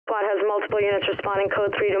SWAT has multiple units responding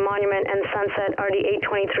code 3 to Monument and Sunset RD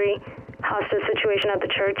 823. Hostage situation at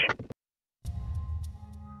the church.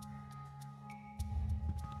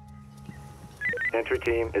 Entry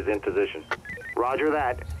team is in position. Roger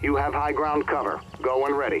that. You have high ground cover. Go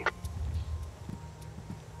when ready.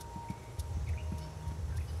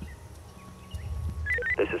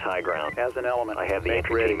 This is high ground. As an element, I have the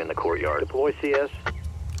entry team in the courtyard. Deploy CS.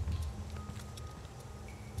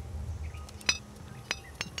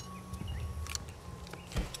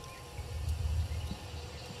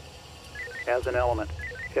 As an element.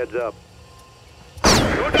 Heads up.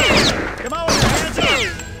 Come on with your hands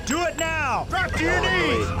up! Do it now! Drop to your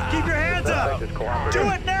knees! Keep your hands up! Do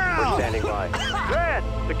it now! We're standing by. Red!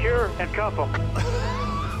 Secure and cuff them.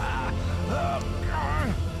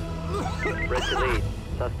 Red to lead.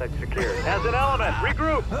 Suspect secured. As an element,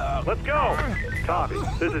 regroup. Let's go. Talk.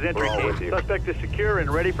 This is entry team. Suspect is secure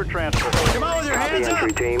and ready for transfer. Come on with your Copy, hands up!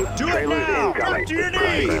 entry team. Do it Trailers now! incoming. Drop to your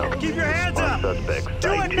knees! Keep your hands On up! suspects. Do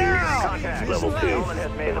Site it 2. now! Level 2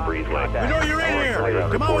 in the breezeway. We know you're in here!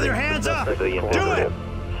 Come on with your hands up! Civilian Do it! visible.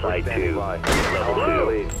 Site 2. Level 2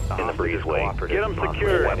 in the breezeway. Get them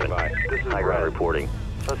secured. Weapon. High ground reporting.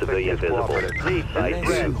 Civilian visible. Site 2.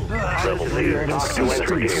 Level 2 Talk to in the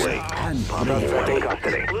entry team. breezeway. Suspect in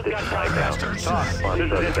custody. This is high ground. Talk. On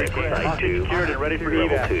This is entry suspect. team. Site Hostage 2. secured and ready for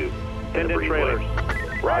Level evac. 2 in Send the in trailers.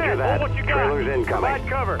 breezeway. Roger Red, that. hold what you got. Trailers incoming. Provide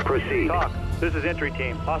cover. Proceed. Talk. This is entry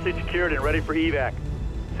team. Hostage secured and ready for evac.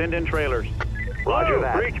 Send in trailers. Roger Blue,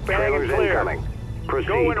 that. breach, bang, Trailers and clear. incoming. Proceed.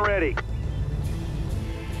 Go when ready.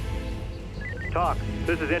 Talk.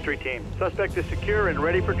 This is entry team. Suspect is secure and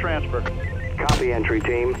ready for transfer. Copy, entry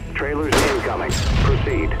team. Trailers incoming.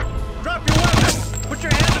 Proceed. Drop your weapon! Put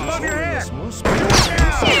your hands above your head! Do it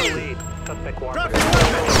now! Lead. Suspect Drop cooperative. your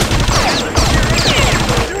weapon!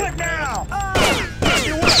 Do it now! Drop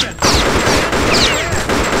your weapon!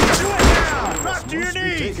 Do it now! Drop to your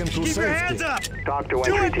knees! Keep your hands up! Talk to Do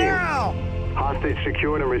entry it team. now! Hostage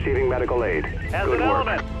secured and receiving medical aid. As Good an work.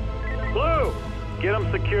 element. Blue. Get them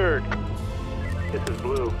secured. This is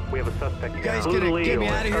Blue. We have a suspect. You guys Blue gonna to lead. get me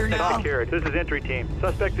out of here Suspect now? secured. This is entry team.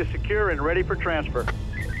 Suspect is secure and ready for transfer.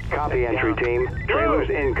 Copy, entry down. team. Trailers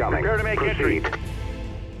Blue. incoming. Prepare to make Proceed. entry.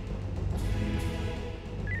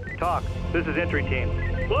 Talk. This is entry team.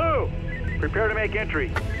 Blue. Prepare to make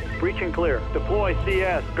entry. Breach and clear. Deploy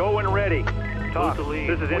CS. Go when ready. Talk.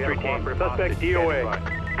 This is entry team. Suspect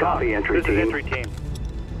DOA. Copy, entry This team. is entry team.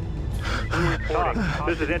 Talk.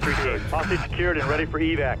 This is entry team. Hostage secured and ready for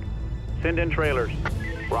evac. Send in trailers.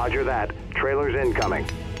 Roger that. Trailers incoming.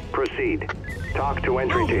 Proceed. Talk to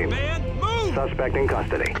entry team. Move! Suspect in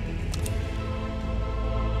custody.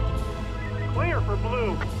 Clear for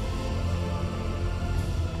Blue.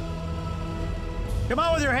 Come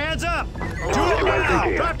on with your hands up! Do it to now! entry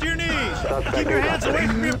team. Drop to your knees! Suspect Keep your in hands away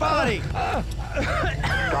from your body! Talk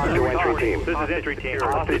to entry team. This is entry team.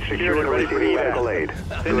 Hostage secured and receiving medical aid.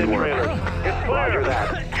 Send Good in work. trailers. It's clear. Roger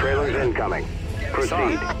that. Trailers incoming.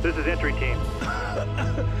 Proceed. This is entry team.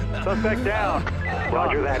 Suspect down.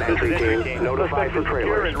 Roger that, This is entry team. Notify Suspect for is secure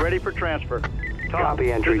trailers. and ready for transfer. Talk.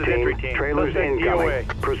 Copy, entry This is team. entry team. Trailers Suspect incoming.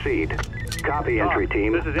 DOA. Proceed. Copy, Talk. entry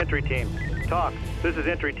team. This is entry team. Talk. This is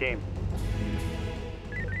entry team.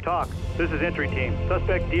 Talk. This is entry team.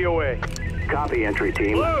 Suspect DOA. Copy, entry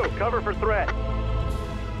team. Blue, cover for threat.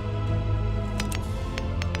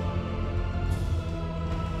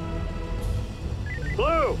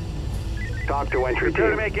 Blue, Talk to entry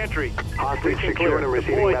prepare to team. make entry. Hostage Breach and secured clear. and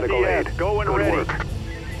receiving Deploy medical CS. aid. Go when Good ready. work.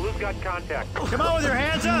 Blue's got contact. Come on with your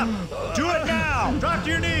hands up! Do it now! Drop to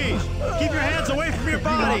your knees! Keep your hands away from your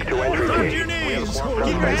body! To entry Drop to team. your knees! Keep Suspect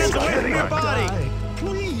your in hands away from custody. your body!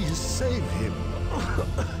 Please save him.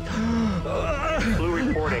 Blue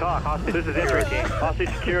reporting. Talk. Hostage. This is entry team. Hostage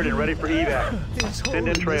secured and ready for evac. His Send in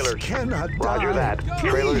Holiness trailers. cannot Roger die. that.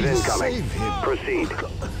 Trailers Please incoming. save him. Proceed.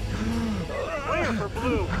 Clear for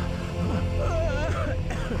Blue.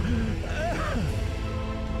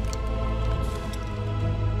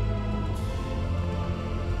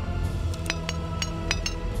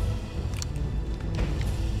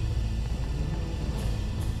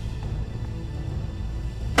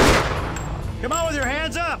 Come on with your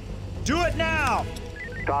hands up! Do it now!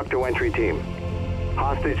 Talk to entry team.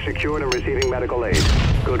 Hostage secured and receiving medical aid.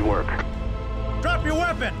 Good work. Drop your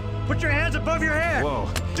weapon! Put your hands above your head! Whoa,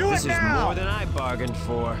 Do this it is now! more than I bargained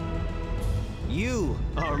for. You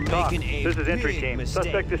are Talk. making a This is entry big team. mistake.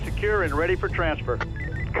 Suspect is secure and ready for transfer.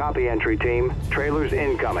 Copy, entry team. Trailers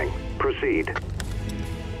incoming. Proceed.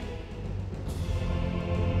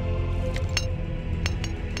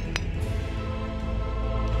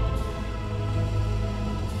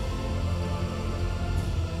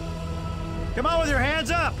 Come on with your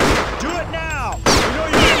hands up!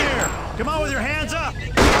 Come on with your hands up! Do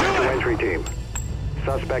To it! entry team.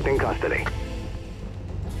 Suspect in custody.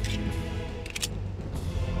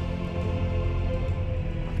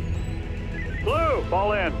 Blue,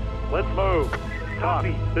 fall in. Let's move. Talk.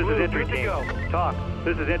 This is entry team. Talk.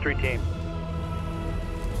 This is entry team.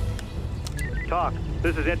 Talk.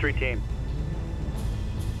 This is entry team.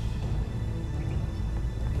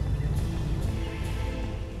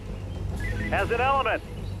 As an element.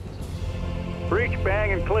 Breach,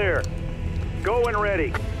 bang, and clear. Go and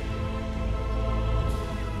ready.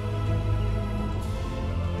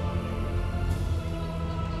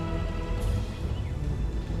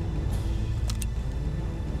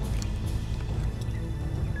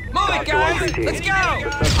 Move it, guys! Entry team. Let's go!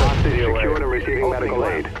 Hostage secured and receiving medical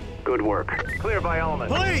aid. Good work. Clear by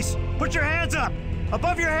element. Police, put your hands up!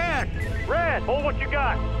 Above your head! Red, hold what you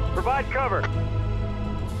got. Provide cover.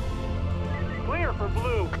 Clear for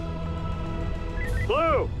blue.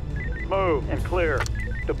 Blue, move and clear.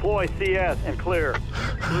 Deploy CS and clear.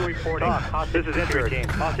 Blue reporting. This is entry team.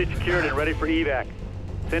 Hostage secured and ready for evac.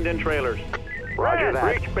 Send in trailers. Roger Red, that.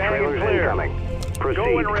 breach, bang, Trailers and clear. incoming. Proceed.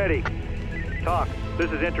 Go and ready. Talk.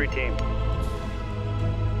 This is entry team.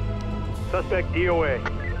 Suspect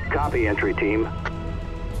DOA. Copy, entry team.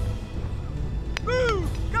 Move!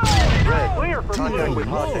 Go! Red, clear for Dear blue.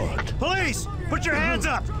 Lord. Police, put your hands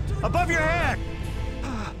up! Above your head!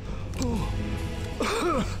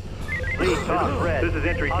 Please talk. Red. This is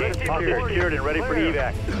entry team. Hostage secured and ready for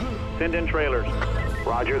evac. Send in trailers.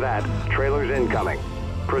 Roger that. Trailers incoming.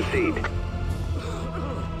 Proceed.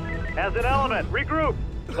 As an element, regroup.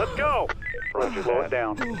 Let's go. Roger, slow it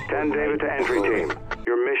down. 10 David to entry team.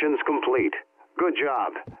 Your mission's complete. Good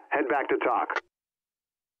job. Head back to talk.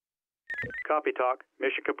 Copy, talk.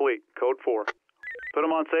 Mission complete. Code 4. Put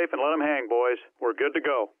them on safe and let them hang, boys. We're good to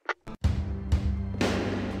go.